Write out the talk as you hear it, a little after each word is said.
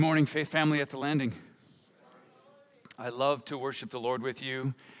Good morning, Faith Family at the Landing. I love to worship the Lord with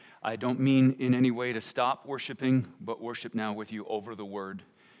you. I don't mean in any way to stop worshiping, but worship now with you over the Word.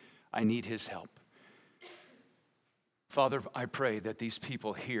 I need His help. Father, I pray that these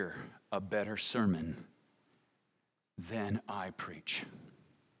people hear a better sermon than I preach,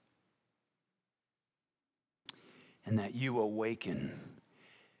 and that you awaken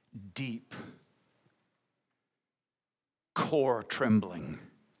deep, core trembling,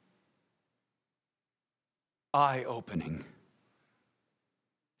 eye-opening,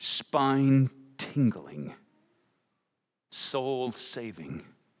 spine-tingling, soul-saving,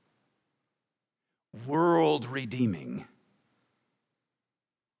 world-redeeming,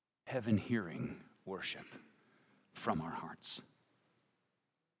 heaven-hearing worship from our hearts.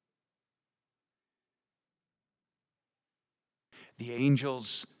 The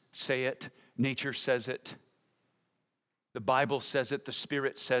angels say it, nature says it, the Bible says it, the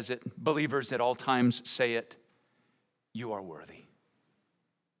Spirit says it, believers at all times say it. You are worthy.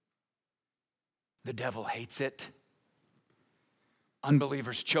 The devil hates it.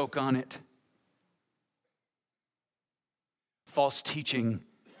 Unbelievers choke on it. False teaching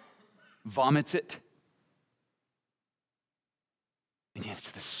vomits it. And yet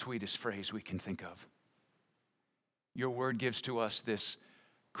it's the sweetest phrase we can think of. Your word gives to us this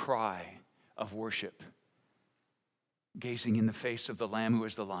cry of worship, gazing in the face of the Lamb who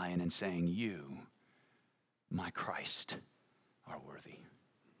is the Lion and saying, you, my Christ, are worthy.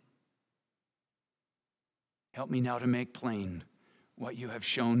 Help me now to make plain what you have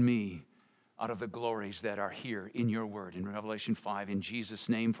shown me out of the glories that are here in your word in Revelation 5, in Jesus'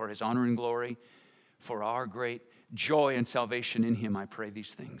 name, for his honor and glory, for our great joy and salvation in him, I pray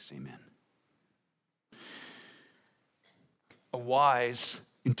these things. Amen. A wise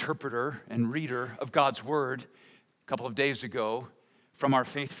interpreter and reader of God's word a couple of days ago from our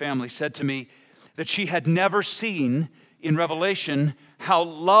faith family said to me that she had never seen in Revelation how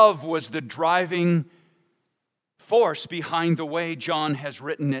love was the driving force behind the way John has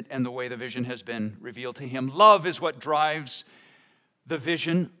written it and the way the vision has been revealed to him. Love is what drives the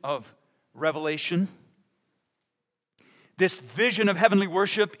vision of Revelation. This vision of heavenly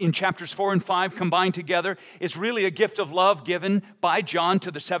worship in chapters 4 and 5 combined together is really a gift of love given by John to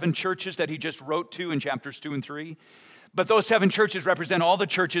the 7 churches that he just wrote to in chapters 2 and 3. But those 7 churches represent all the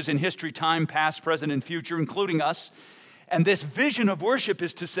churches in history, time, past, present, and future, including us. And this vision of worship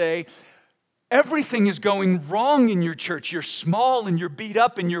is to say, everything is going wrong in your church. You're small and you're beat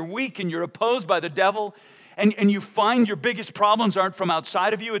up and you're weak and you're opposed by the devil. And you find your biggest problems aren't from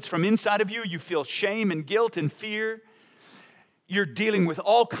outside of you, it's from inside of you. You feel shame and guilt and fear. You're dealing with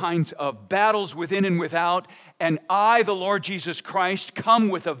all kinds of battles within and without. And I, the Lord Jesus Christ, come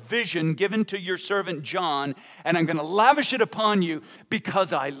with a vision given to your servant John, and I'm going to lavish it upon you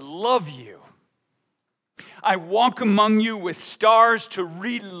because I love you. I walk among you with stars to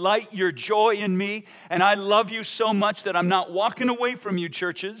relight your joy in me, and I love you so much that I'm not walking away from you,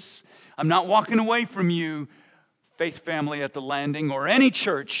 churches. I'm not walking away from you, Faith Family at the Landing, or any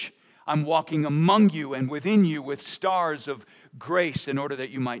church. I'm walking among you and within you with stars of grace in order that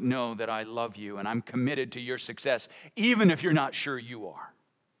you might know that I love you and I'm committed to your success, even if you're not sure you are.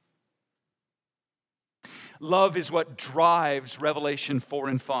 Love is what drives Revelation 4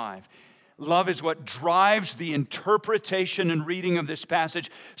 and 5. Love is what drives the interpretation and reading of this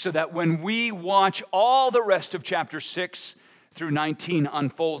passage so that when we watch all the rest of chapter 6 through 19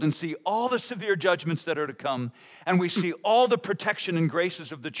 unfold and see all the severe judgments that are to come, and we see all the protection and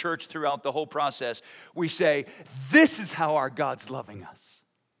graces of the church throughout the whole process, we say, this is how our God's loving us.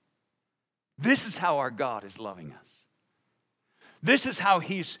 This is how our God is loving us. This is how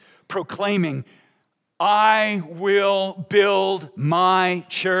he's proclaiming, I will build my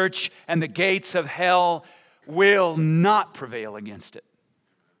church, and the gates of hell will not prevail against it.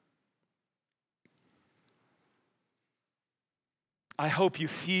 I hope you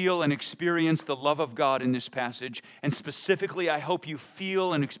feel and experience the love of God in this passage, and specifically, I hope you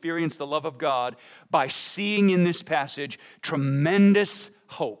feel and experience the love of God by seeing in this passage tremendous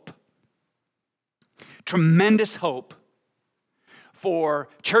hope. Tremendous hope for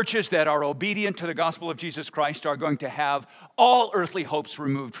churches that are obedient to the gospel of Jesus Christ are going to have all earthly hopes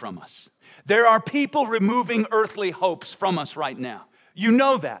removed from us. There are people removing earthly hopes from us right now. You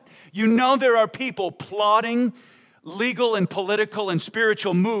know that. You know there are people plotting legal and political and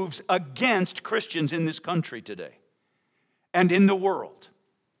spiritual moves against Christians in this country today and in the world.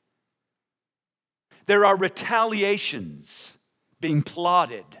 There are retaliations being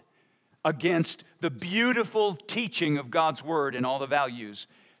plotted against the beautiful teaching of God's word and all the values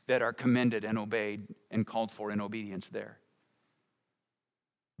that are commended and obeyed and called for in obedience there.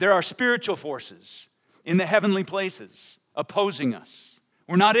 There are spiritual forces in the heavenly places opposing us.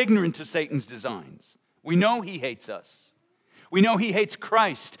 We're not ignorant to Satan's designs. We know he hates us. We know he hates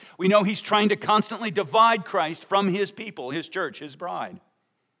Christ. We know he's trying to constantly divide Christ from his people, his church, his bride.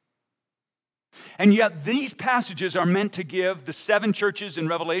 And yet these passages are meant to give the 7 churches in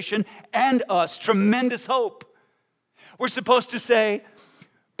Revelation and us tremendous hope. We're supposed to say,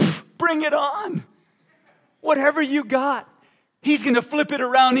 bring it on. Whatever you got, he's going to flip it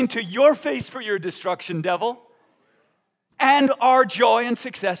around into your face for your destruction, devil, and our joy and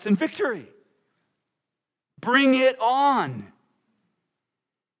success and victory. Bring it on.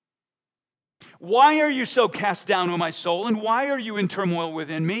 Why are you so cast down, O my soul, and why are you in turmoil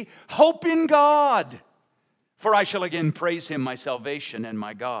within me? Hope in God, for I shall again praise him, my salvation and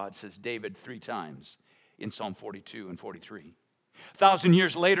my God, says David 3 times in Psalm 42 and 43. 1,000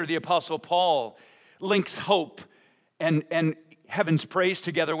 years later, the Apostle Paul links hope and heaven's praise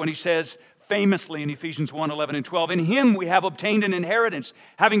together when he says, famously in Ephesians 1, 11 and 12, in him we have obtained an inheritance,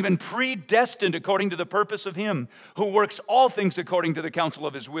 having been predestined according to the purpose of him who works all things according to the counsel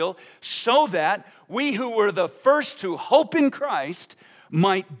of his will, so that we who were the first to hope in Christ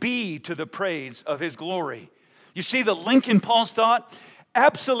might be to the praise of his glory. You see the link in Paul's thought?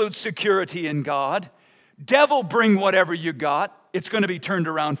 Absolute security in God. Devil, bring whatever you got. It's going to be turned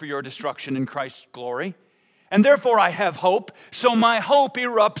around for your destruction in Christ's glory. And therefore I have hope, so my hope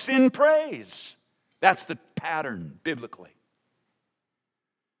erupts in praise. That's the pattern biblically.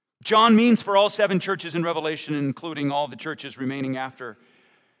 John means for all 7 churches in Revelation, including all the churches remaining after,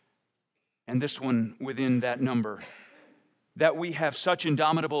 and this one within that number, that we have such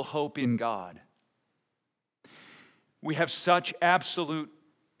indomitable hope in God. We have such absolute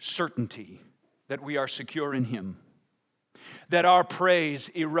certainty that we are secure in him, that our praise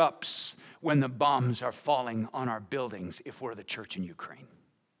erupts when the bombs are falling on our buildings if we're the church in Ukraine.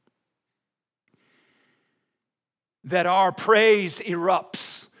 That our praise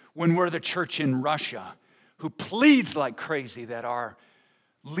erupts when we're the church in Russia who pleads like crazy that our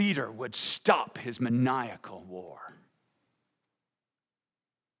leader would stop his maniacal war.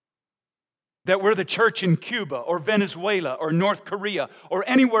 That we're the church in Cuba or Venezuela or North Korea or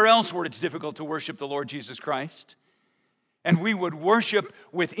anywhere else where it's difficult to worship the Lord Jesus Christ. And we would worship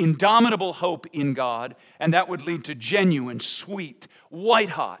with indomitable hope in God, and that would lead to genuine, sweet,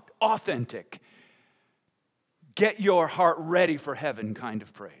 white-hot, authentic, get your heart ready for heaven kind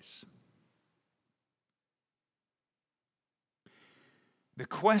of praise. The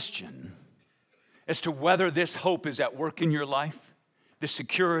question as to whether this hope is at work in your life, this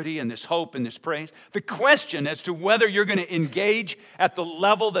security and this hope and this praise, the question as to whether you're going to engage at the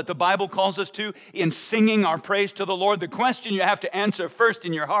level that the Bible calls us to in singing our praise to the Lord, the question you have to answer first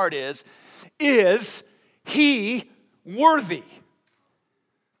in your heart is he worthy?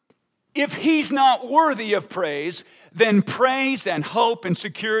 If he's not worthy of praise, then praise and hope and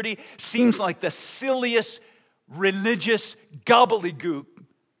security seems like the silliest religious gobbledygook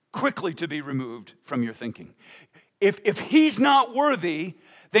quickly to be removed from your thinking. If he's not worthy,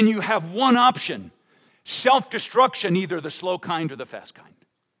 then you have one option: self-destruction, either the slow kind or the fast kind.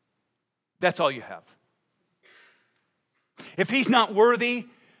 That's all you have. If he's not worthy,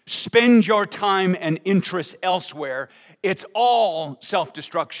 spend your time and interest elsewhere. It's all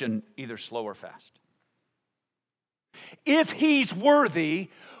self-destruction, either slow or fast. If he's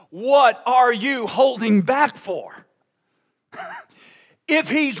worthy, what are you holding back for? If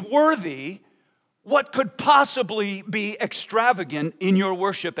he's worthy, what could possibly be extravagant in your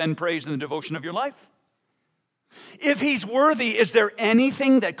worship and praise and the devotion of your life? If he's worthy, is there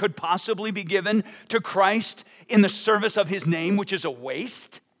anything that could possibly be given to Christ in the service of his name, which is a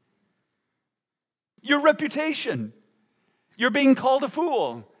waste? Your reputation. You're being called a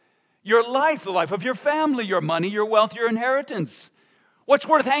fool. Your life, the life of your family, your money, your wealth, your inheritance. What's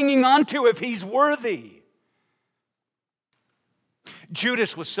worth hanging on to if he's worthy?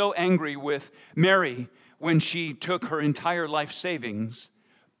 Judas was so angry with Mary when she took her entire life savings,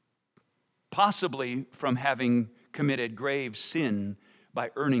 possibly from having committed grave sin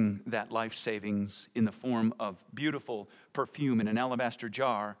by earning that life savings in the form of beautiful perfume in an alabaster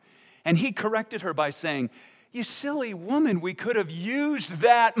jar. And he corrected her by saying, "You silly woman, we could have used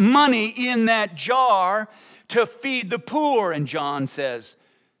that money in that jar to feed the poor." And John says,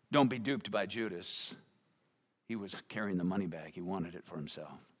 don't be duped by Judas. He was carrying the money bag. He wanted it for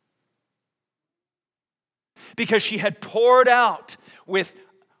himself. Because she had poured out with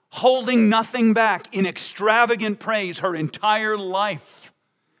holding nothing back in extravagant praise her entire life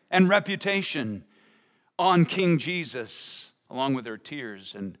and reputation on King Jesus, along with her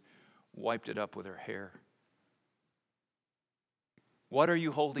tears, and wiped it up with her hair. What are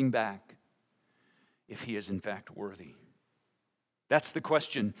you holding back if he is in fact worthy? That's the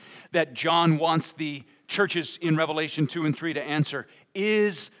question that John wants the churches in Revelation 2 and 3 to answer.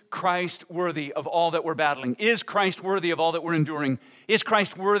 Is Christ worthy of all that we're battling? Is Christ worthy of all that we're enduring? Is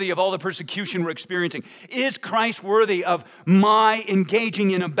Christ worthy of all the persecution we're experiencing? Is Christ worthy of my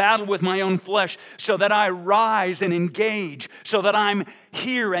engaging in a battle with my own flesh so that I rise and engage, so that I'm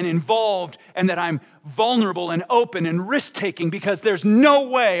here and involved and that I'm vulnerable and open and risk-taking, because there's no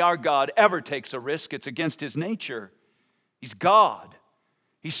way our God ever takes a risk. It's against his nature. He's God.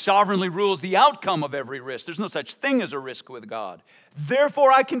 He sovereignly rules the outcome of every risk. There's no such thing as a risk with God.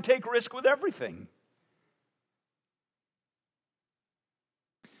 Therefore, I can take risk with everything.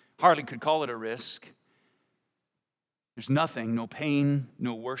 Hardly could call it a risk. There's nothing, no pain,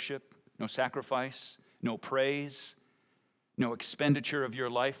 no worship, no sacrifice, no praise, no expenditure of your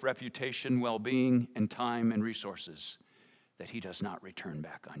life, reputation, well-being, and time and resources that he does not return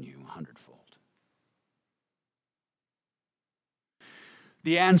back on you 100-fold.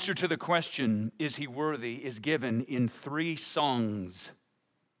 The answer to the question, is he worthy, is given in 3 songs.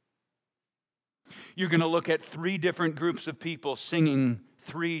 You're going to look at 3 different groups of people singing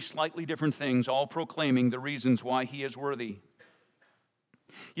 3 slightly different things, all proclaiming the reasons why he is worthy.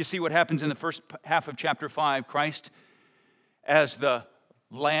 You see what happens in the first half of chapter 5. Christ, as the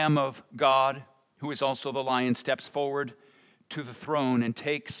Lamb of God, who is also the Lion, steps forward to the throne and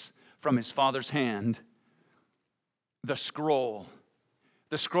takes from his Father's hand the scroll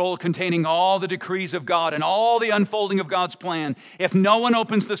containing all the decrees of God and all the unfolding of God's plan. If no one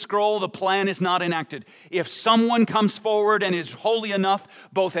opens the scroll, the plan is not enacted. If someone comes forward and is holy enough,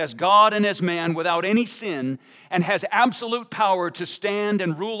 both as God and as man, without any sin, and has absolute power to stand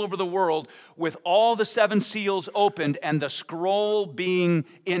and rule over the world with all the 7 seals opened and the scroll being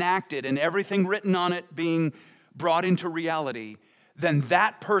enacted and everything written on it being brought into reality, then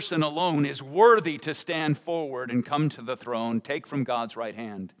that person alone is worthy to stand forward and come to the throne, take from God's right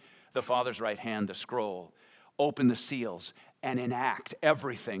hand, the Father's right hand, the scroll, open the seals, and enact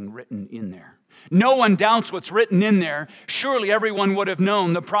everything written in there. No one doubts what's written in there. Surely everyone would have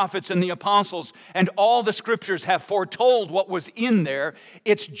known. The prophets and the apostles and all the scriptures have foretold what was in there.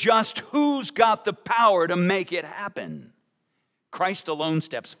 It's just who's got the power to make it happen. Christ alone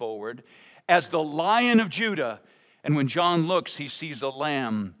steps forward as the Lion of Judah. And when John looks, he sees a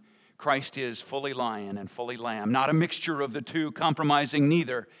lamb. Christ is fully lion and fully lamb. Not a mixture of the two, compromising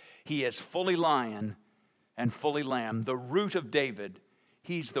neither. He is fully lion and fully lamb. The root of David,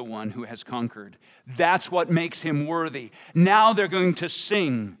 he's the one who has conquered. That's what makes him worthy. Now they're going to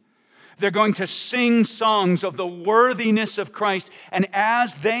sing. They're going to sing songs of the worthiness of Christ. And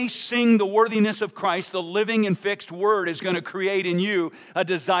as they sing the worthiness of Christ, the living and fixed word is going to create in you a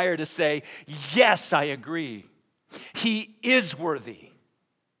desire to say, yes, I agree. He is worthy.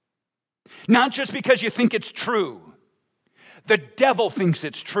 Not just because you think it's true. The devil thinks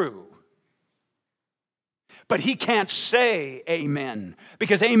it's true. But he can't say amen,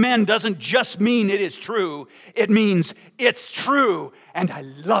 because amen doesn't just mean it is true. It means it's true and I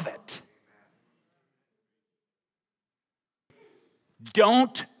love it.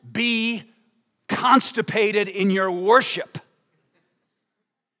 Don't be constipated in your worship.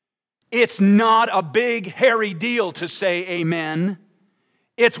 It's not a big, hairy deal to say amen.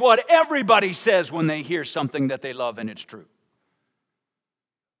 It's what everybody says when they hear something that they love and it's true.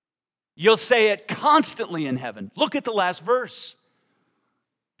 You'll say it constantly in heaven. Look at the last verse.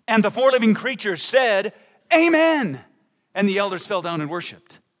 And the 4 living creatures said, amen. And the elders fell down and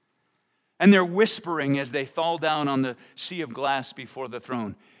worshiped. And they're whispering as they fall down on the sea of glass before the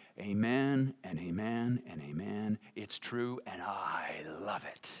throne. Amen and amen and amen. It's true and I love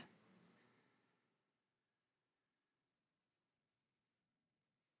it.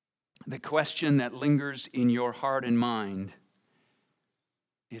 The question that lingers in your heart and mind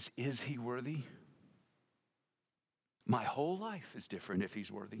is he worthy? My whole life is different if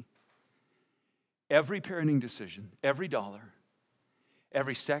he's worthy. Every parenting decision, every dollar,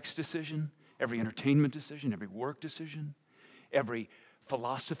 every sex decision, every entertainment decision, every work decision, every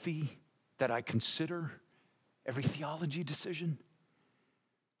philosophy that I consider, every theology decision,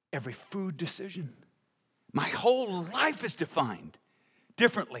 every food decision, my whole life is defined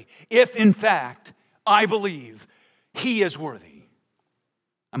differently. If, in fact, I believe he is worthy,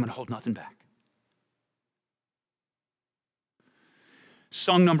 I'm going to hold nothing back.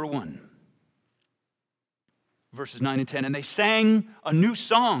 Song number 1, verses 9 and 10. And they sang a new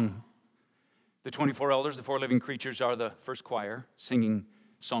song. The 24 elders, the 4 living creatures are the first choir, singing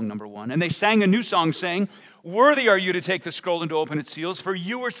song number 1. And they sang a new song saying, "Worthy are you to take the scroll and to open its seals, for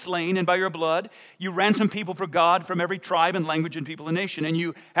you were slain, and by your blood you ransomed people for God from every tribe and language and people and nation, and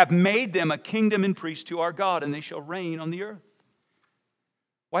you have made them a kingdom and priests to our God, and they shall reign on the earth."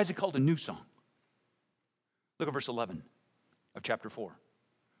 Why is it called a new song? Look at verse 11 of chapter 4.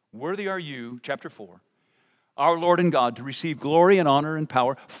 "Worthy are you," chapter 4, "our Lord and God, to receive glory and honor and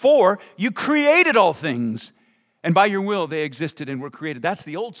power, for you created all things, and by your will they existed and were created." That's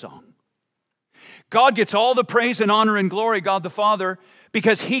the old song. God gets all the praise and honor and glory, God the Father,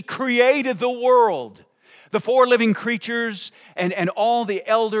 because he created the world. The 4 living creatures and all the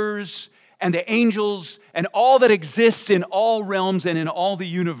elders and the angels and all that exists in all realms and in all the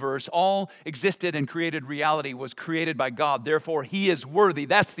universe, all existed and created reality was created by God. Therefore, he is worthy.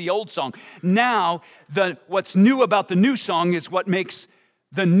 That's the old song. Now, what's new about the new song is what makes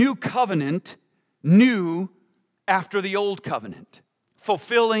the new covenant new after the old covenant,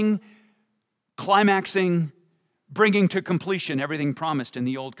 fulfilling, climaxing, bringing to completion everything promised in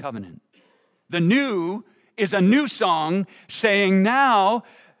the old covenant. The new is a new song saying, now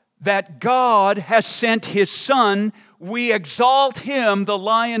that God has sent his Son, we exalt him, the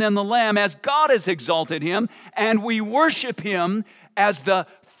Lion and the Lamb, as God has exalted him, and we worship him as the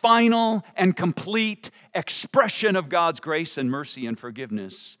final and complete expression of God's grace and mercy and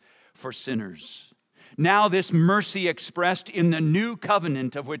forgiveness for sinners. Now this mercy expressed in the new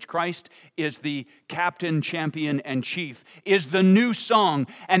covenant, of which Christ is the captain, champion, and chief, is the new song.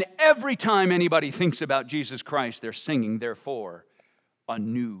 And every time anybody thinks about Jesus Christ, they're singing, therefore, a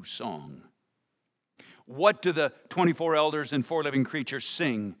new song. What do the 24 elders and 4 living creatures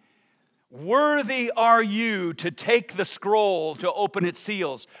sing? "Worthy are you to take the scroll, to open its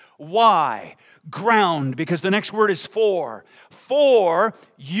seals." Why? Ground, because the next word is for. For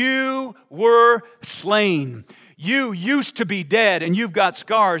you were slain. You used to be dead, and you've got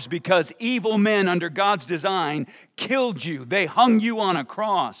scars because evil men under God's design killed you. They hung you on a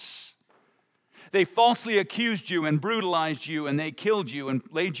cross. They falsely accused you and brutalized you, and they killed you and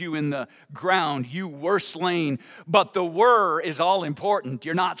laid you in the ground. You were slain, but the "were" is all important.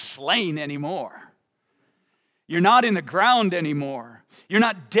 You're not slain anymore. You're not in the ground anymore. You're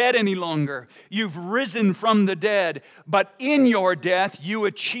not dead any longer. You've risen from the dead, but in your death, you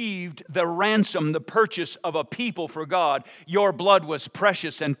achieved the ransom, the purchase of a people for God. Your blood was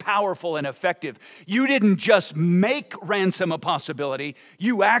precious and powerful and effective. You didn't just make ransom a possibility,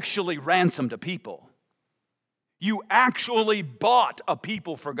 you actually ransomed a people. You actually bought a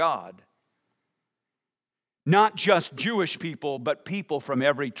people for God. Not just Jewish people, but people from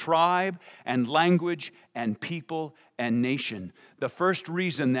every tribe and language and people and nation. The first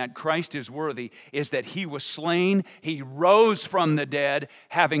reason that Christ is worthy is that he was slain, he rose from the dead,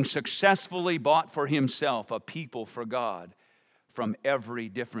 having successfully bought for himself a people for God from every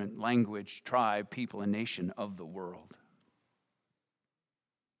different language, tribe, people, and nation of the world.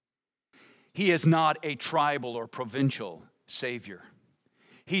 He is not a tribal or provincial Savior.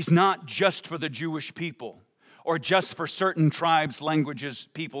 He's not just for the Jewish people or just for certain tribes, languages,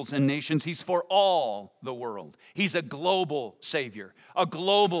 peoples, and nations. He's for all the world. He's a global Savior, a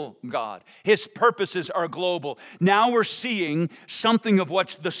global God. His purposes are global. Now we're seeing something of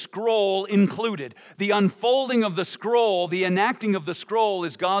what the scroll included. The unfolding of the scroll, the enacting of the scroll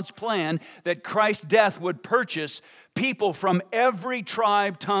is God's plan that Christ's death would purchase people from every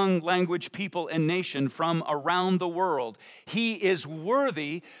tribe, tongue, language, people, and nation from around the world. He is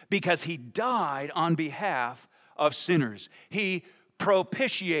worthy because he died on behalf of sinners. He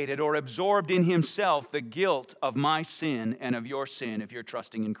propitiated or absorbed in himself the guilt of my sin and of your sin if you're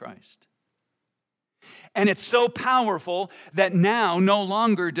trusting in Christ. And it's so powerful that now no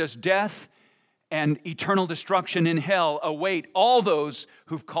longer does death and eternal destruction in hell await all those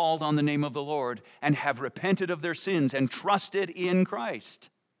who've called on the name of the Lord and have repented of their sins and trusted in Christ.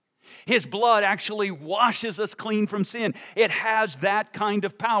 His blood actually washes us clean from sin. It has that kind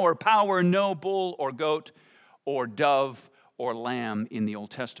of power no bull or goat or dove or lamb in the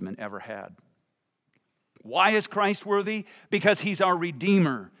Old Testament ever had. Why is Christ worthy? Because he's our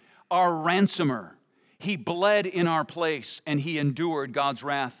Redeemer, our ransomer. He bled in our place and he endured God's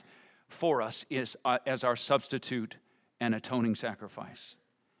wrath for us as our substitute and atoning sacrifice.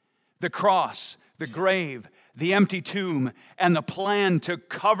 The cross, the grave, the empty tomb, and the plan to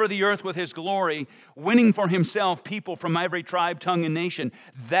cover the earth with his glory, winning for himself people from every tribe, tongue, and nation.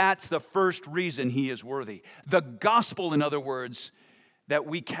 That's the first reason he is worthy. The gospel, in other words, that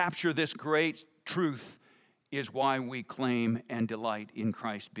we capture this great truth is why we claim and delight in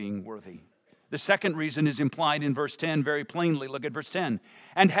Christ being worthy. The second reason is implied in verse 10 very plainly. Look at verse 10.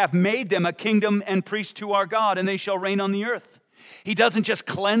 "And have made them a kingdom and priests to our God, and they shall reign on the earth." He doesn't just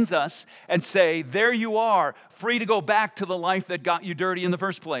cleanse us and say, there you are, free to go back to the life that got you dirty in the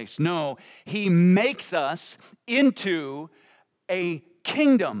first place. No, he makes us into a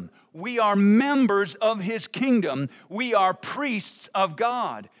kingdom. We are members of his kingdom. We are priests of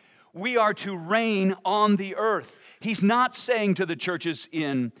God. We are to reign on the earth. He's not saying to the churches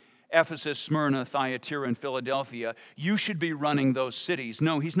in Ephesus, Smyrna, Thyatira, and Philadelphia, you should be running those cities.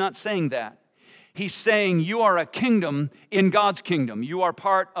 No, he's not saying that. He's saying you are a kingdom in God's kingdom. You are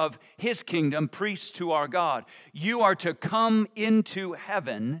part of his kingdom, priests to our God. You are to come into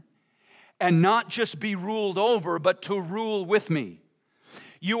heaven and not just be ruled over, but to rule with me.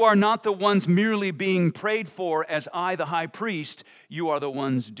 You are not the ones merely being prayed for as I, the high priest. You are the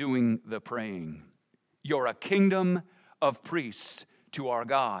ones doing the praying. You're a kingdom of priests to our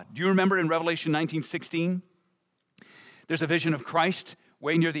God. Do you remember in Revelation 19:16? There's a vision of Christ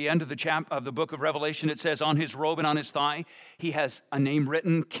way near the end of the book of Revelation. It says on his robe and on his thigh, he has a name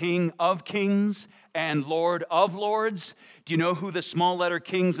written, King of Kings and Lord of Lords. Do you know who the small letter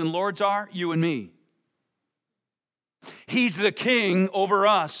kings and lords are? You and me. He's the king over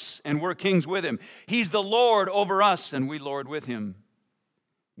us, and we're kings with him. He's the Lord over us, and we lord with him.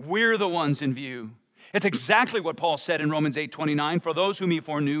 We're the ones in view. It's exactly what Paul said in Romans 8:29. For those whom he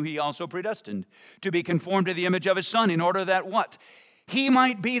foreknew, he also predestined to be conformed to the image of his Son, in order that what? He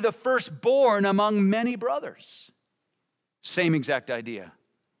might be the firstborn among many brothers. Same exact idea.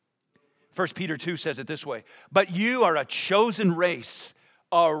 1 Peter 2 says it this way. But you are a chosen race,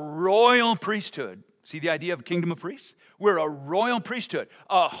 a royal priesthood. See the idea of a kingdom of priests? We're a royal priesthood,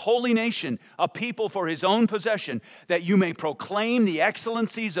 a holy nation, a people for his own possession, that you may proclaim the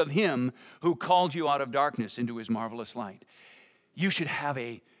excellencies of him who called you out of darkness into his marvelous light. You should have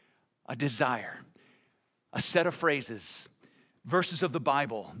a desire, a set of phrases, verses of the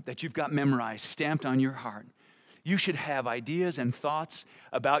Bible that you've got memorized, stamped on your heart. You should have ideas and thoughts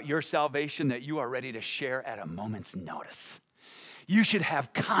about your salvation that you are ready to share at a moment's notice. You should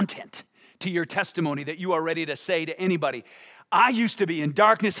have content to your testimony that you are ready to say to anybody, I used to be in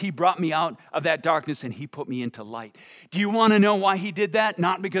darkness, he brought me out of that darkness and he put me into light. Do you want to know why he did that?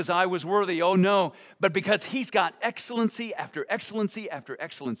 Not because I was worthy, oh no, but because he's got excellency after excellency after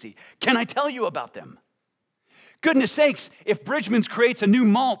excellency. Can I tell you about them? Goodness sakes, if Bridgman's creates a new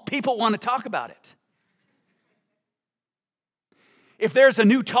malt, people want to talk about it. If there's a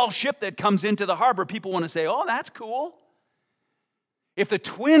new tall ship that comes into the harbor, people want to say, oh, that's cool. If the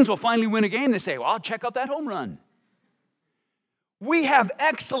Twins will finally win a game, they say, well, I'll check out that home run. We have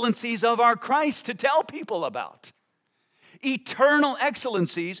excellencies of our Christ to tell people about. Eternal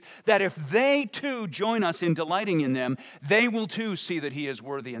excellencies that if they too join us in delighting in them, they will too see that he is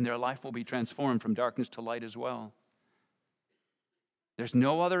worthy and their life will be transformed from darkness to light as well. There's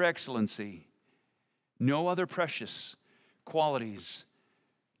no other excellency, no other precious qualities,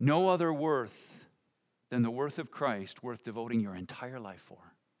 no other worth than the worth of Christ worth devoting your entire life for.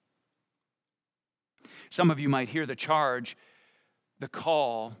 Some of you might hear the charge, the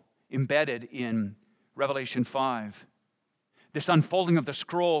call embedded in Revelation 5. This unfolding of the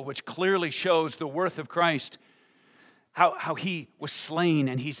scroll, which clearly shows the worth of Christ, how he was slain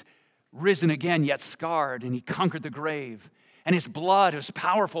and he's risen again, yet scarred, and he conquered the grave. And his blood is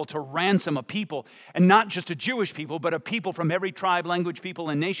powerful to ransom a people, and not just a Jewish people, but a people from every tribe, language, people,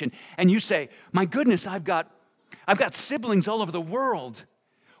 and nation. And you say, my goodness, I've got siblings all over the world.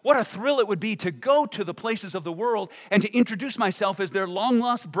 What a thrill it would be to go to the places of the world and to introduce myself as their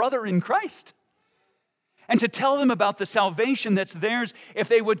long-lost brother in Christ. And to tell them about the salvation that's theirs if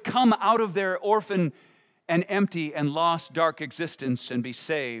they would come out of their orphan and empty and lost dark existence and be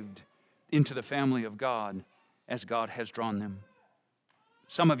saved into the family of God as God has drawn them.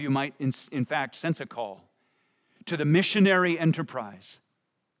 Some of you might, in fact, sense a call to the missionary enterprise.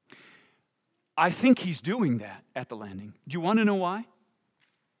 I think he's doing that at the Landing. Do you want to know why?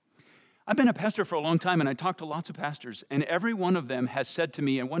 I've been a pastor for a long time, and I talk to lots of pastors, and every one of them has said to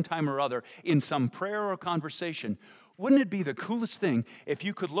me at one time or other in some prayer or conversation, wouldn't it be the coolest thing if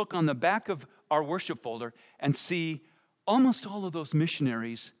you could look on the back of our worship folder and see almost all of those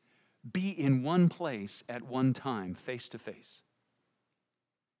missionaries be in one place at one time, face to face?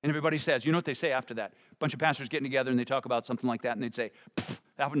 And everybody says, you know what they say after that? A bunch of pastors getting together and they talk about something like that, and they'd say,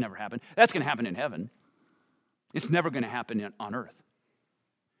 that would never happen. That's going to happen in heaven. It's never going to happen on earth.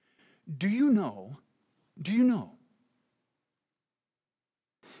 Do you know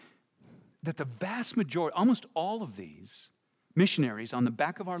that the vast majority, almost all of these missionaries on the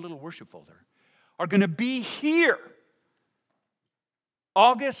back of our little worship folder are going to be here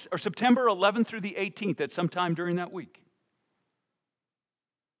August or September 11th through the 18th at some time during that week,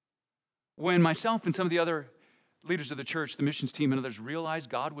 when myself and some of the other leaders of the church, the missions team, and others realized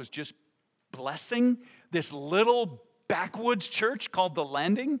God was just blessing this little backwoods church called The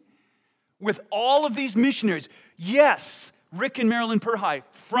Landing with all of these missionaries. Yes, Rick and Marilyn Perhai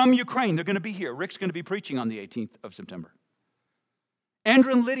from Ukraine, they're going to be here. Rick's going to be preaching on the 18th of September.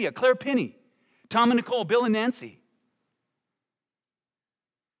 Andrew and Lydia, Claire Pinney, Tom and Nicole, Bill and Nancy.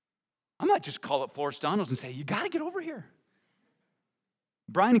 I might just call up Flores Donalds and say, you got to get over here.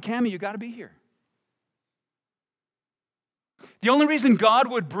 Brian and Cammie, you got to be here. The only reason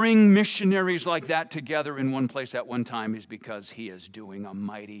God would bring missionaries like that together in one place at one time is because he is doing a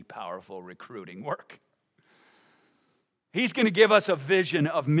mighty, powerful recruiting work. He's going to give us a vision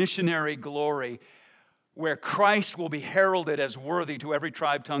of missionary glory where Christ will be heralded as worthy to every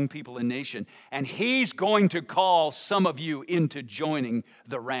tribe, tongue, people, and nation. And he's going to call some of you into joining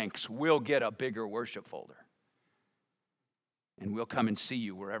the ranks. We'll get a bigger worship folder. And we'll come and see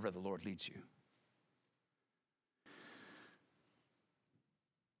you wherever the Lord leads you.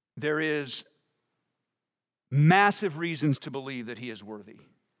 There is massive reasons to believe that he is worthy.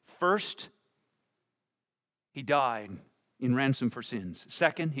 First, he died in ransom for sins.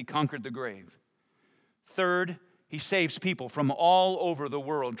 Second, he conquered the grave. Third, he saves people from all over the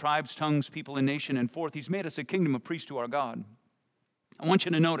world, tribes, tongues, people, and nation. And fourth, he's made us a kingdom of priests to our God. I want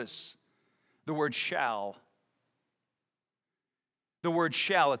you to notice the word shall. The word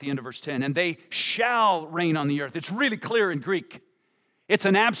shall at the end of verse 10. And they shall reign on the earth. It's really clear in Greek. It's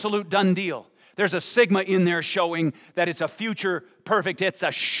an absolute done deal. There's a sigma in there showing that it's a future perfect. It's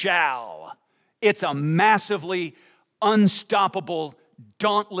a shall. It's a massively unstoppable,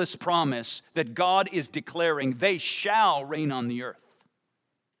 dauntless promise that God is declaring they shall reign on the earth.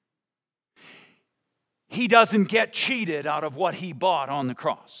 He doesn't get cheated out of what he bought on the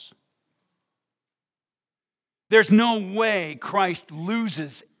cross. There's no way Christ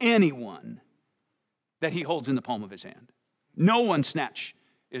loses anyone that he holds in the palm of his hand. No one snatches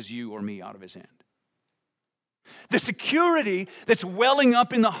you or me out of his hand. The security that's welling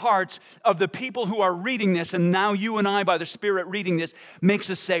up in the hearts of the people who are reading this, and now you and I by the Spirit reading this, makes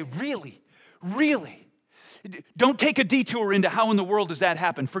us say, really? Really? Don't take a detour into how in the world does that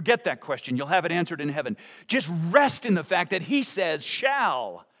happen. Forget that question. You'll have it answered in heaven. Just rest in the fact that he says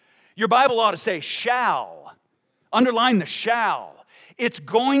shall. Your Bible ought to say shall. Underline the shall. It's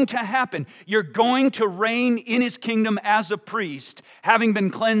going to happen. You're going to reign in his kingdom as a priest, having been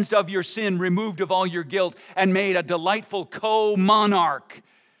cleansed of your sin, removed of all your guilt, and made a delightful co-monarch,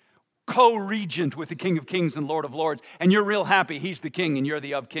 co-regent with the King of Kings and Lord of Lords. And you're real happy. He's the king and you're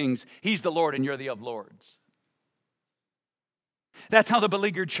the of kings. He's the Lord and you're the of lords. That's how the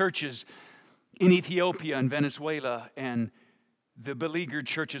beleaguered churches in Ethiopia and Venezuela and the beleaguered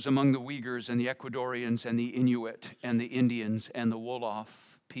churches among the Uyghurs and the Ecuadorians and the Inuit and the Indians and the Wolof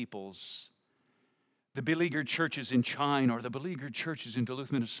peoples, the beleaguered churches in China or the beleaguered churches in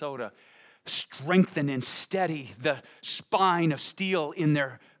Duluth, Minnesota, strengthen and steady the spine of steel in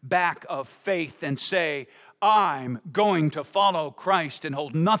their back of faith and say, I'm going to follow Christ and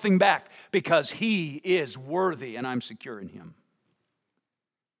hold nothing back because he is worthy and I'm secure in him.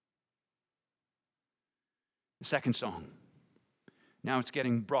 The second song. Now it's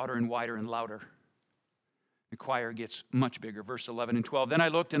getting broader and wider and louder. The choir gets much bigger. Verse 11 and 12. Then I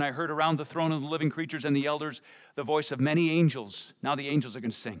looked and I heard around the throne of the living creatures and the elders the voice of many angels. Now the angels are going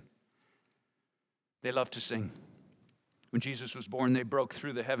to sing. They love to sing. When Jesus was born, they broke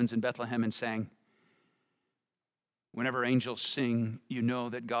through the heavens in Bethlehem and sang. Whenever angels sing, you know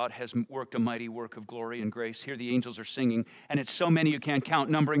that God has worked a mighty work of glory and grace. Here the angels are singing, and it's so many you can't count,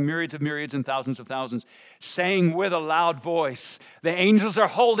 numbering myriads of myriads and thousands of thousands, saying with a loud voice. The angels are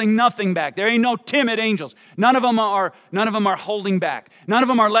holding nothing back. There ain't no timid angels. None of them are holding back. None of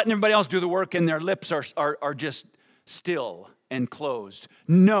them are letting everybody else do the work, and their lips are just still and closed.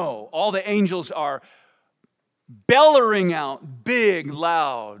 No, all the angels are bellowing out big,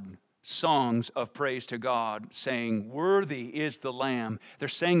 loud songs of praise to God, saying, worthy is the Lamb. They're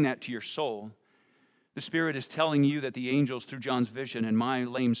saying that to your soul. The Spirit is telling you that the angels, through John's vision and my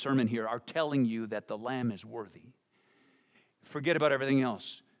lame sermon here, are telling you that the Lamb is worthy. Forget about everything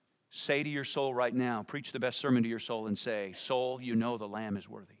else. Say to your soul right now, preach the best sermon to your soul and say, soul, you know the Lamb is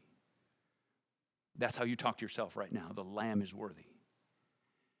worthy. That's how you talk to yourself right now. The Lamb is worthy,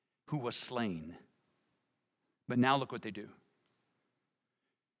 who was slain. But now look what they do.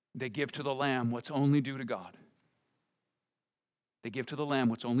 They give to the Lamb what's only due to God. They give to the Lamb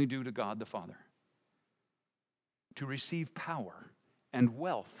what's only due to God the Father. To receive power and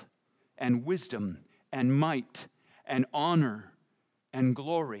wealth and wisdom and might and honor and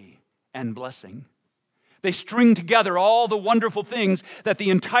glory and blessing. They string together all the wonderful things that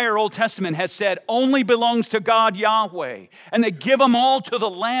the entire Old Testament has said only belongs to God Yahweh, and they give them all to the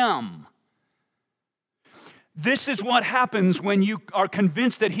Lamb. This is what happens when you are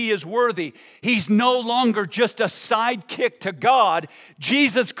convinced that He is worthy. He's no longer just a sidekick to God.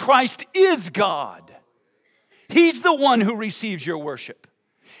 Jesus Christ is God. He's the one who receives your worship.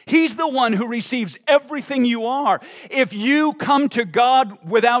 He's the one who receives everything you are. If you come to God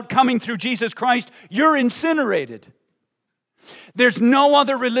without coming through Jesus Christ, you're incinerated. There's no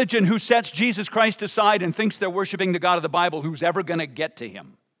other religion who sets Jesus Christ aside and thinks they're worshiping the God of the Bible who's ever going to get to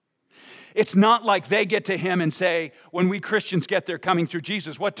Him. It's not like they get to Him and say, when we Christians get there coming through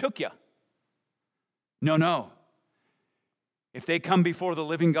Jesus, what took you? No. If they come before the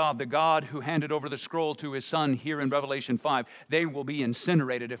living God, the God who handed over the scroll to His Son here in Revelation 5, they will be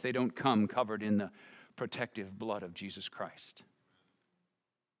incinerated if they don't come covered in the protective blood of Jesus Christ.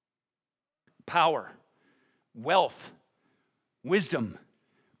 Power, wealth, wisdom,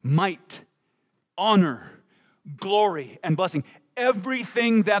 might, honor, glory, and blessing.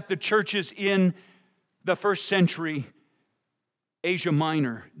 Everything that the churches in the first century Asia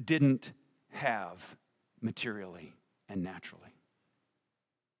Minor didn't have materially and naturally.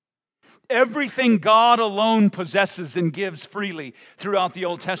 Everything God alone possesses and gives freely throughout the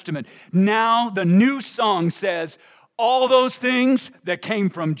Old Testament. Now the new song says, all those things that came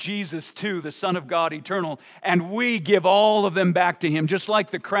from Jesus too, the Son of God eternal, and we give all of them back to Him. Just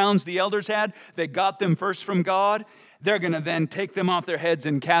like the crowns the elders had, they got them first from God. They're going to then take them off their heads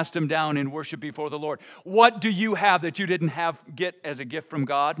and cast them down in worship before the Lord. What do you have that you didn't get as a gift from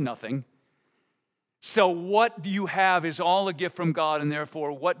God? Nothing. So what do you have is all a gift from God, and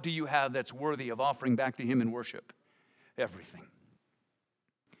therefore, what do you have that's worthy of offering back to Him in worship? Everything.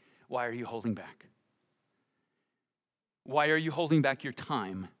 Why are you holding back? Why are you holding back your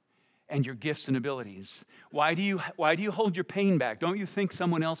time and your gifts and abilities? Why do you hold your pain back? Don't you think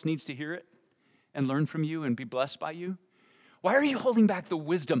someone else needs to hear it and learn from you and be blessed by you? Why are you holding back the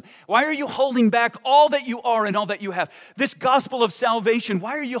wisdom? Why are you holding back all that you are and all that you have? This gospel of salvation,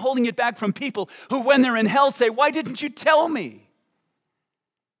 why are you holding it back from people who, when they're in hell, say, why didn't you tell me?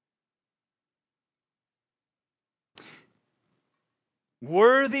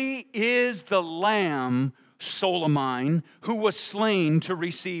 Worthy is the Lamb, soul of mine, who was slain to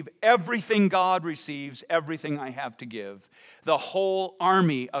receive everything God receives, everything I have to give. The whole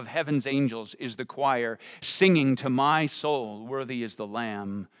army of heaven's angels is the choir singing to my soul, worthy is the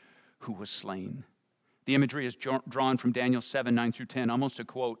Lamb who was slain. The imagery is drawn from Daniel 7, 9 through 10, almost a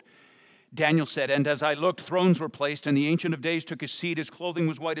quote. Daniel said, and as I looked, thrones were placed, and the Ancient of Days took his seat. His clothing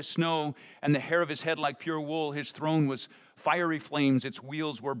was white as snow, and the hair of his head like pure wool. His throne was fiery flames. Its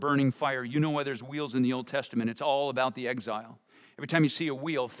wheels were burning fire. You know why there's wheels in the Old Testament. It's all about the exile. Every time you see a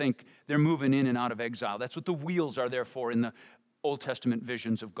wheel, think they're moving in and out of exile. That's what the wheels are there for in the Old Testament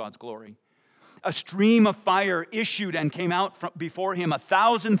visions of God's glory. A stream of fire issued and came out before him.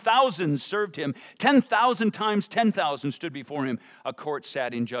 1,000 served him. 10,000 times 10,000 stood before him. A court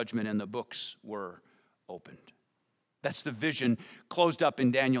sat in judgment, and the books were opened. That's the vision closed up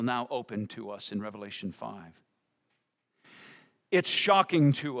in Daniel, now open to us in Revelation 5. It's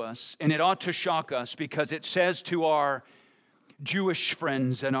shocking to us, and it ought to shock us, because it says to our Jewish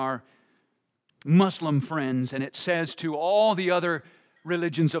friends and our Muslim friends, and it says to all the other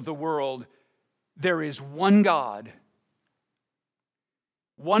religions of the world, there is one God,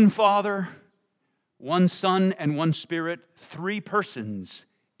 one Father, one Son, and one Spirit, three persons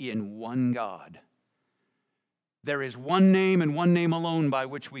in one God. There is one name and one name alone by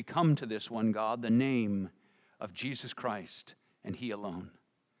which we come to this one God, the name of Jesus Christ, and He alone.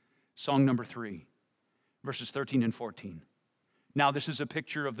 Song number 3, verses 13 and 14. Now this is a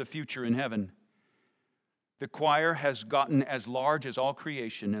picture of the future in heaven. The choir has gotten as large as all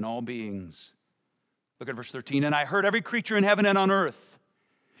creation and all beings. Look at verse 13. And I heard every creature in heaven and on earth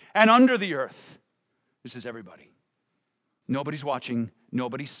and under the earth. This is everybody. Nobody's watching.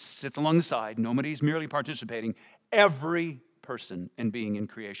 Nobody sits along the side. Nobody's merely participating. Every person and being in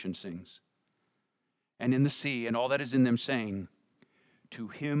creation sings. And in the sea and all that is in them, saying, to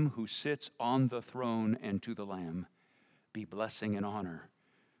Him who sits on the throne and to the Lamb be blessing and honor,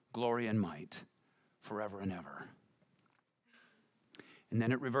 glory and might, forever and ever. And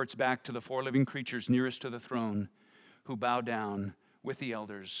then it reverts back to the four living creatures nearest to the throne, who bow down with the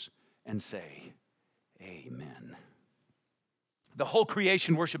elders and say, Amen. The whole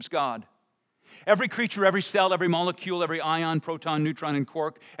creation worships God. Every creature, every cell, every molecule, every ion, proton, neutron, and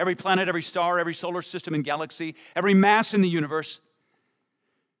quark, every planet, every star, every solar system and galaxy, every mass in the universe,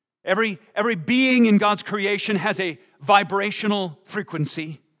 every being in God's creation has a vibrational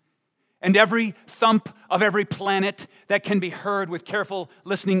frequency. And every thump of every planet that can be heard with careful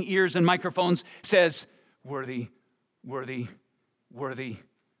listening ears and microphones says, worthy, worthy, worthy,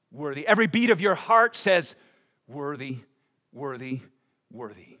 worthy. Every beat of your heart says, worthy, worthy,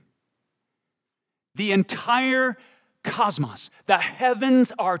 worthy. The entire cosmos, the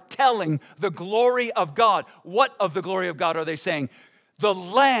heavens are telling the glory of God. What of the glory of God are they saying? The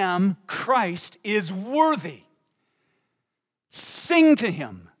Lamb, Christ, is worthy. Sing to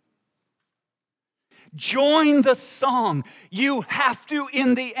him. Join the song. You have to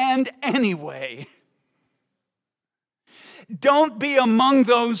in the end anyway. Don't be among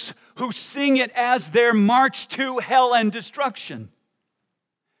those who sing it as their march to hell and destruction.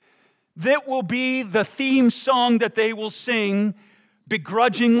 That will be the theme song that they will sing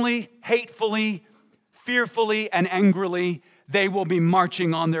begrudgingly, hatefully, fearfully, and angrily. They will be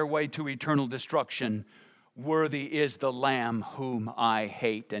marching on their way to eternal destruction. Worthy is the Lamb whom I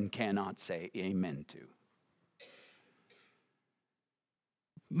hate and cannot say amen to.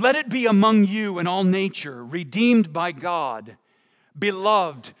 Let it be among you and all nature, redeemed by God,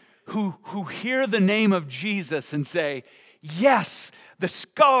 beloved, who hear the name of Jesus and say, yes, the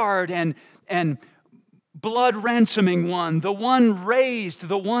scarred and blood-ransoming one, the one raised,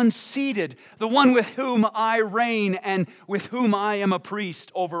 the one seated, the one with whom I reign and with whom I am a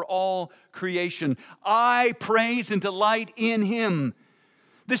priest over all creation. I praise and delight in him.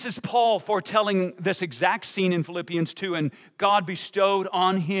 This is Paul foretelling this exact scene in Philippians 2, and God bestowed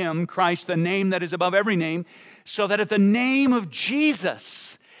on him, Christ, the name that is above every name, so that at the name of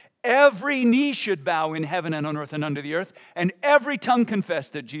Jesus, every knee should bow in heaven and on earth and under the earth, and every tongue confess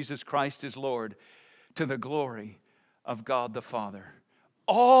that Jesus Christ is Lord, to the glory of God the Father.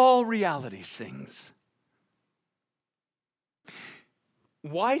 All reality sings.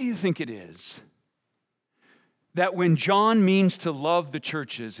 Why do you think it is that when John means to love the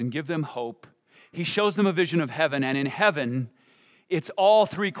churches and give them hope, he shows them a vision of heaven, and in heaven, it's all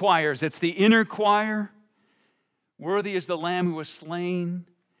three choirs. It's the inner choir, worthy is the Lamb who was slain.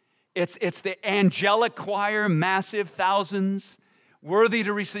 It's the angelic choir, massive thousands, worthy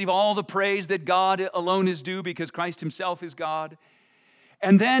to receive all the praise that God alone is due because Christ himself is God.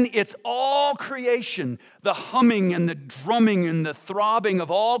 And then it's all creation, the humming and the drumming and the throbbing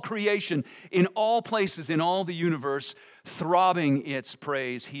of all creation in all places, in all the universe, throbbing its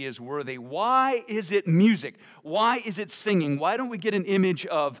praise. He is worthy. Why is it music? Why is it singing? Why don't we get an image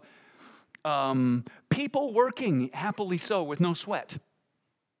of people working happily so with no sweat?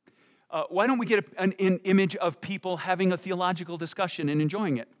 Why don't we get an image of people having a theological discussion and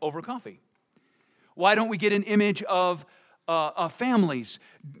enjoying it over coffee? Why don't we get an image of families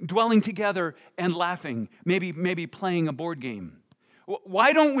dwelling together and laughing, maybe playing a board game?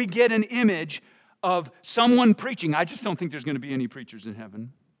 Why don't we get an image of someone preaching? I just don't think there's going to be any preachers in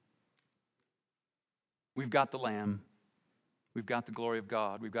heaven. We've got the Lamb. We've got the glory of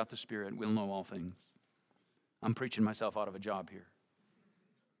God. We've got the Spirit. We'll know all things. I'm preaching myself out of a job here.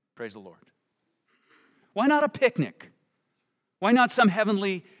 Praise the Lord. Why not a picnic? Why not some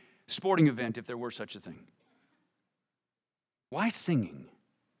heavenly sporting event if there were such a thing? Why singing?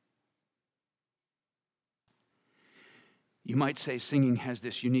 You might say singing has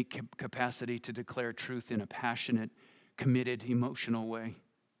this unique capacity to declare truth in a passionate, committed, emotional way.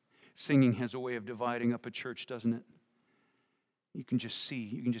 Singing has a way of dividing up a church, doesn't it? You can just see,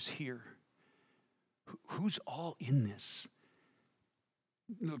 you can just hear. Who's all in this?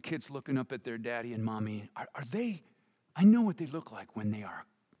 Little kids looking up at their daddy and mommy. Are they, I know what they look like when they are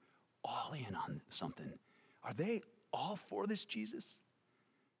all in on something. Are they all for this Jesus?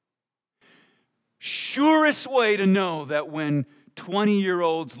 Surest way to know that when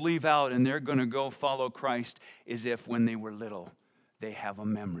 20-year-olds leave out and they're going to go follow Christ is if when they were little, they have a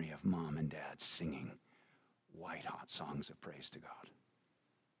memory of mom and dad singing white-hot songs of praise to God.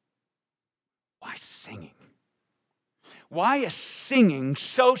 Why singing? Why is singing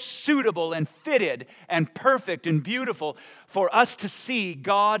so suitable and fitted and perfect and beautiful for us to see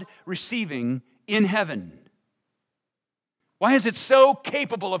God receiving in heaven? Why is it so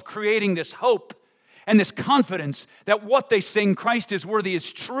capable of creating this hope and this confidence that what they sing, Christ is worthy,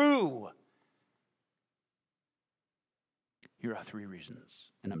 is true? Here are 3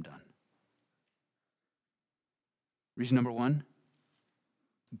 reasons, and I'm done. Reason number 1,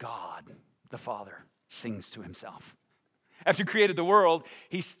 God, the Father, sings to himself. After he created the world,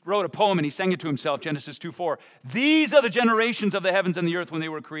 he wrote a poem and he sang it to himself, Genesis 2:4. These are the generations of the heavens and the earth when they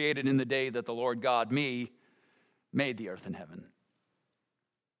were created in the day that the Lord God, me, made the earth and heaven.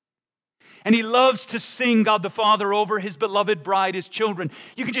 And he loves to sing God the Father over his beloved bride, his children.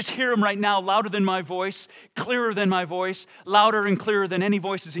 You can just hear him right now, louder than my voice, clearer than my voice, louder and clearer than any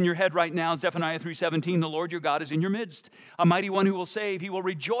voices in your head right now. Zephaniah 3:17, the Lord your God is in your midst, a mighty one who will save. He will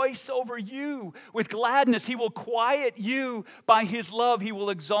rejoice over you with gladness. He will quiet you by his love. He will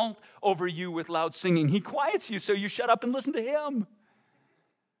exult over you with loud singing. He quiets you so you shut up and listen to him.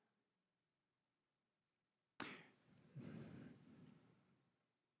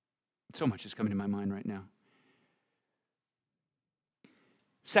 So much is coming to my mind right now.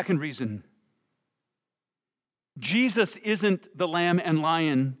 Second reason, Jesus isn't the lamb and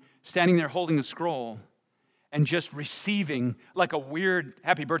lion standing there holding a scroll and just receiving like a weird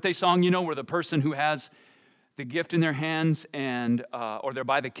happy birthday song, where the person who has the gift in their hands and or they're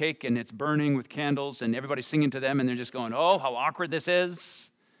by the cake and it's burning with candles and everybody's singing to them and they're just going, oh, how awkward this is.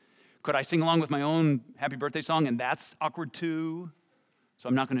 Could I sing along with my own happy birthday song? And that's awkward too. So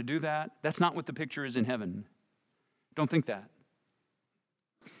I'm not going to do that. That's not what the picture is in heaven. Don't think that.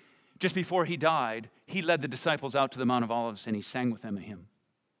 Just before he died, he led the disciples out to the Mount of Olives and he sang with them a hymn.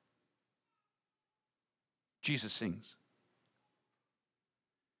 Jesus sings.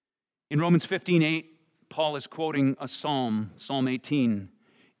 In Romans 15:8, Paul is quoting a psalm, Psalm 18,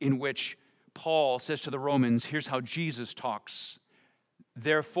 in which Paul says to the Romans, here's how Jesus talks.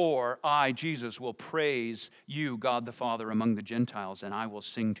 Therefore, I, Jesus, will praise you, God the Father, among the Gentiles, and I will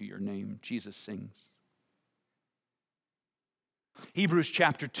sing to your name. Jesus sings. Hebrews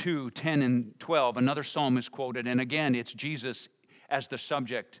chapter 2, 10 and 12, another psalm is quoted, and again, it's Jesus as the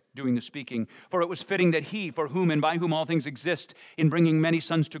subject doing the speaking. For it was fitting that he, for whom and by whom all things exist, in bringing many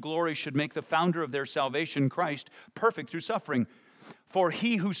sons to glory, should make the founder of their salvation, Christ, perfect through suffering. For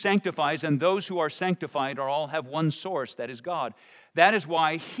he who sanctifies and those who are sanctified are all have one source, that is God. That is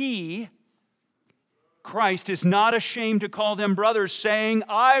why he, Christ, is not ashamed to call them brothers, saying,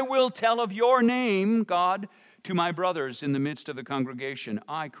 I will tell of your name, God, to my brothers in the midst of the congregation.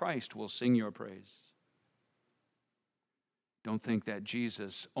 I, Christ, will sing your praise. Don't think that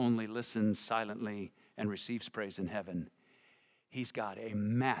Jesus only listens silently and receives praise in heaven. He's got a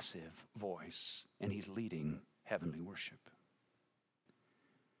massive voice, and he's leading heavenly worship.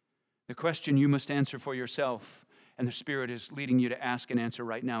 The question you must answer for yourself, and the Spirit is leading you to ask and answer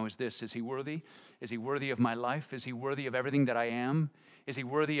right now, is this: is he worthy? Is he worthy of my life? Is he worthy of everything that I am? Is he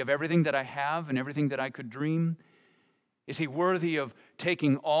worthy of everything that I have and everything that I could dream? Is he worthy of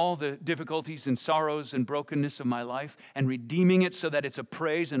taking all the difficulties and sorrows and brokenness of my life and redeeming it so that it's a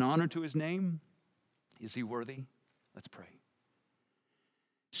praise and honor to his name? Is he worthy? Let's pray.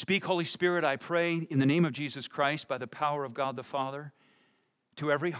 Speak, Holy Spirit, I pray, in the name of Jesus Christ, by the power of God the Father, to every heart.